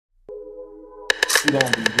You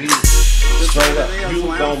gon' be big. Straight up, you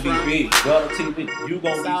gon' be big. Gutta TV, you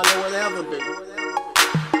gon' be big. Solid whatever, bitch.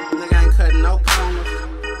 Nigga ain't cutting no corners,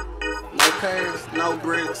 no curves, no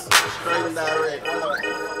bricks, straight and direct. I'm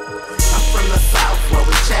from the south where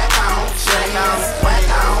we check on,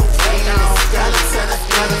 whack on, got it to the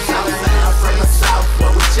I'm from the south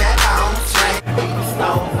where we check on,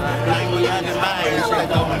 like we on the mind,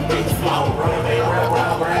 check on my big flow.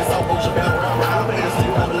 Brand so much better,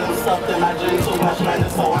 something I drink too much money,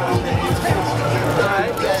 so I don't think it's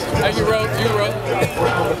Hey, you wrote.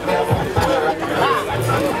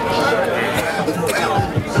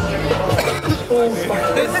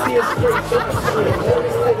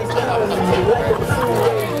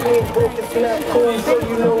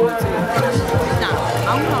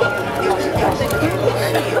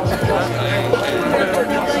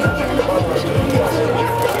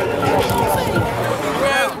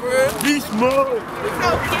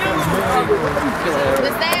 The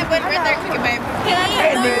sad but right there cooking, baby.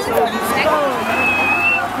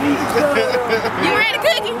 You ready to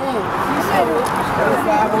cook it?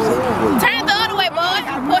 Turn it the other way, boy.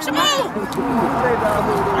 Push them on.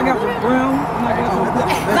 I got some brown.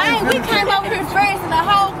 Dang, we came over here first and the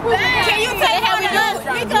whole crew. Can you tell how we do it?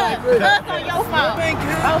 Because us on your phone.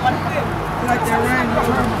 Like that rain.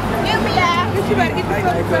 Give me out. You better get the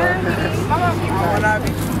fuck behind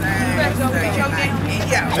me.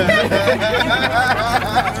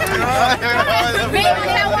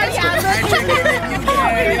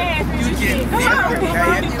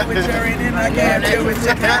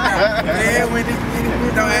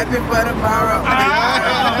 don't have to for tomorrow.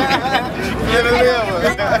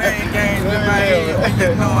 Playing games with my head,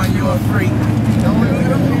 just knowing you're a freak.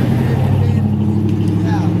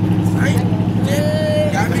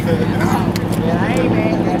 Got me. I ain't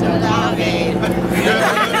mad. Get your dog in.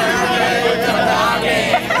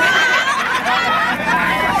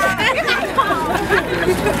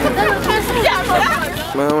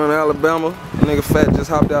 Man, I'm in Alabama. Nigga Fat just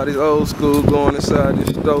hopped out his old school going inside this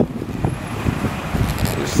store.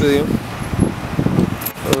 You see him?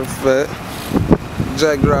 Fat.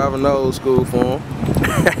 Jack driving the old school for him.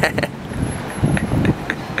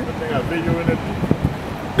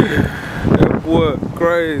 That boy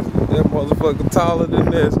crazy. That motherfucker taller than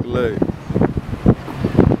the Escalade.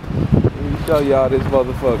 Let me show y'all this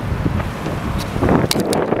motherfucker.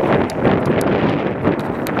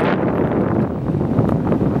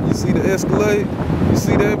 You see the Escalade? You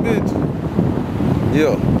see that bitch?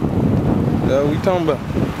 Yeah. That's what we talking about.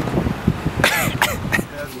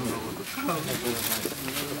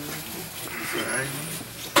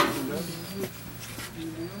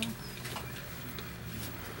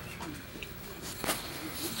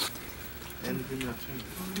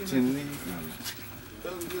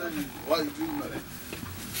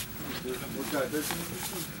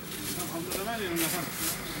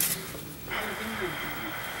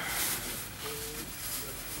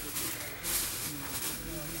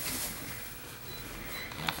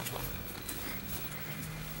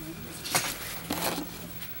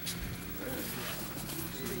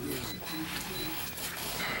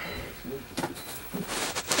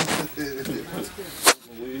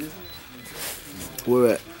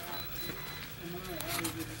 Where at?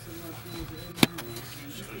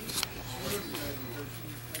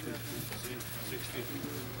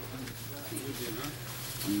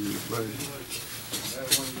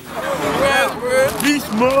 Be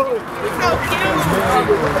smart.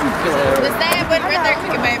 The sad but right there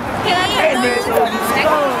cooking, baby.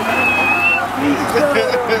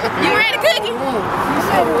 You ready to cook it?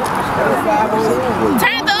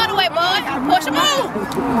 Turn it the other way, boy. Push them on.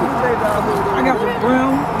 I got some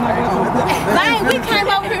brown. Dang, we came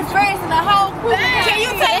over here first and the whole crew. Can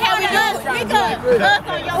you tell how we do it? Because us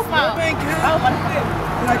on your phone.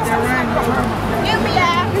 Like that rain. Give me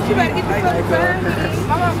out. You better get the fuck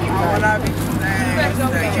behind me.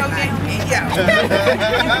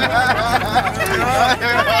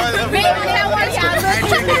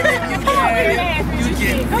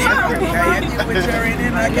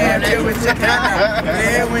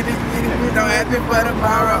 Don't have to for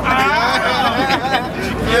tomorrow.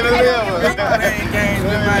 Playing games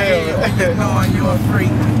with my head, just knowing you're a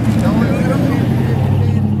freak.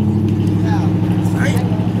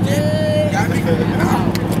 Got me.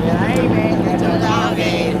 I ain't mad. Get your dog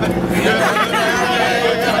in.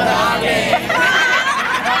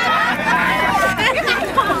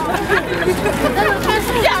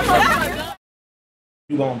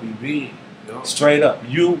 You gon' be big. Straight up,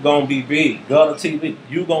 you gon' be big. Gutta TV,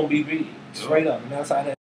 you gon' be big. Straight up, and that's how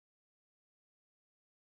that.